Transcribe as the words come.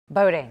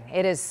Boating.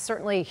 It is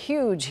certainly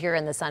huge here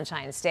in the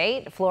Sunshine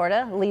State.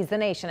 Florida leads the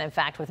nation, in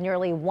fact, with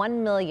nearly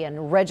 1 million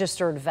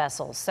registered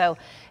vessels. So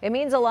it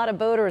means a lot of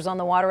boaters on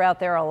the water out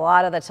there a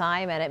lot of the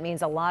time, and it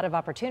means a lot of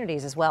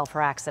opportunities as well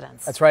for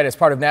accidents. That's right. As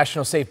part of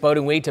National Safe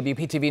Boating Week,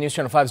 WPTV News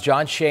Channel 5's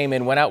John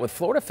Shaman went out with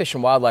Florida Fish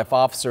and Wildlife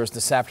officers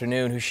this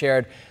afternoon who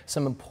shared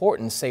some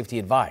important safety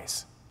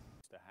advice.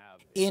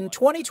 In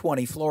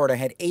 2020, Florida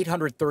had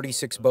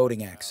 836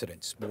 boating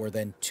accidents, more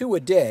than 2 a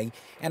day,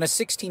 and a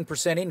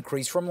 16%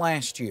 increase from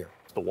last year.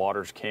 The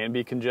waters can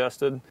be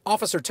congested.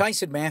 Officer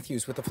Tyson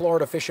Matthews with the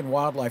Florida Fish and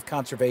Wildlife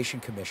Conservation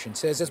Commission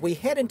says as we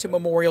head into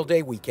Memorial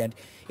Day weekend,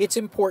 it's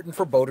important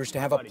for boaters to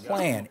have a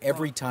plan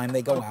every time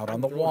they go out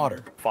on the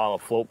water. File a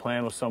float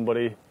plan with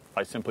somebody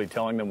by simply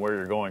telling them where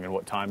you're going and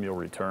what time you'll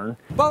return.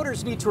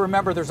 Boaters need to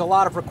remember there's a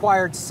lot of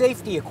required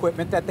safety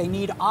equipment that they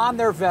need on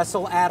their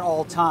vessel at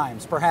all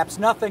times. Perhaps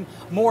nothing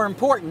more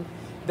important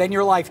than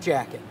your life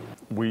jacket.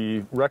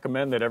 We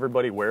recommend that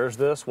everybody wears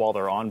this while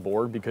they're on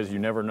board because you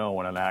never know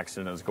when an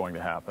accident is going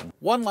to happen.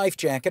 One life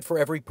jacket for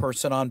every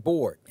person on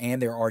board,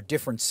 and there are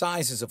different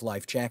sizes of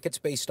life jackets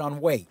based on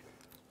weight.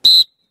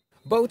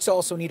 Boats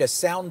also need a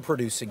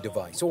sound-producing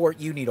device, or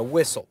you need a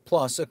whistle,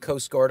 plus a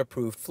Coast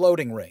Guard-approved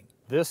floating ring.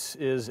 This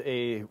is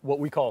what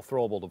we call a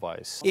throwable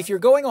device. If you're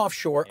going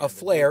offshore, a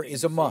flare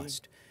is a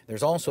must.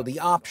 There's also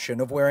the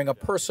option of wearing a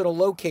personal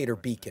locator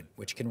beacon,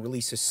 which can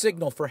release a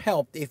signal for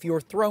help if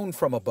you're thrown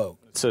from a boat.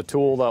 It's a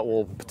tool that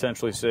will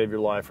potentially save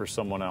your life or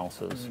someone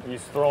else's.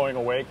 He's throwing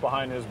a wake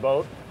behind his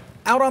boat.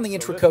 Out on the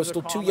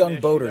Intracoastal, 2 young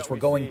boaters were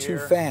going too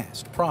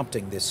fast,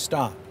 prompting this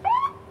stop.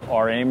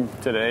 Our aim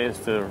today is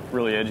to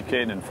really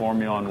educate and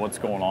inform you on what's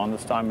going on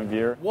this time of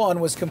year.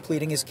 One was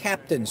completing his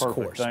captain's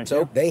course, thank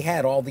so you. They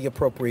had all the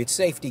appropriate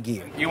safety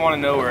gear. You want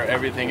to know where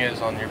everything is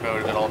on your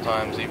boat at all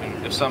times. Even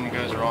if something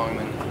goes wrong,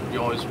 then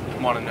you always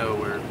want to know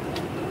where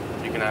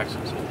you can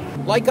access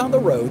it. Like on the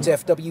roads,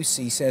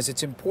 FWC says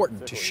it's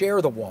important to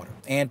share the water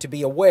and to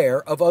be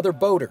aware of other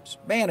boaters,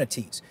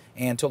 manatees,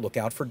 and to look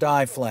out for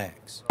dive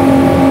flags.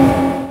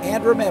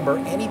 And remember,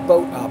 any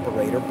boat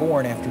operator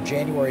born after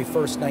January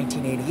 1st,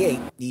 1988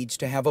 needs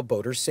to have a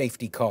boater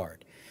safety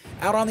card.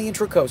 Out on the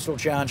Intracoastal,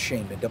 John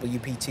Shaman,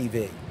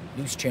 WPTV,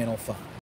 News Channel 5.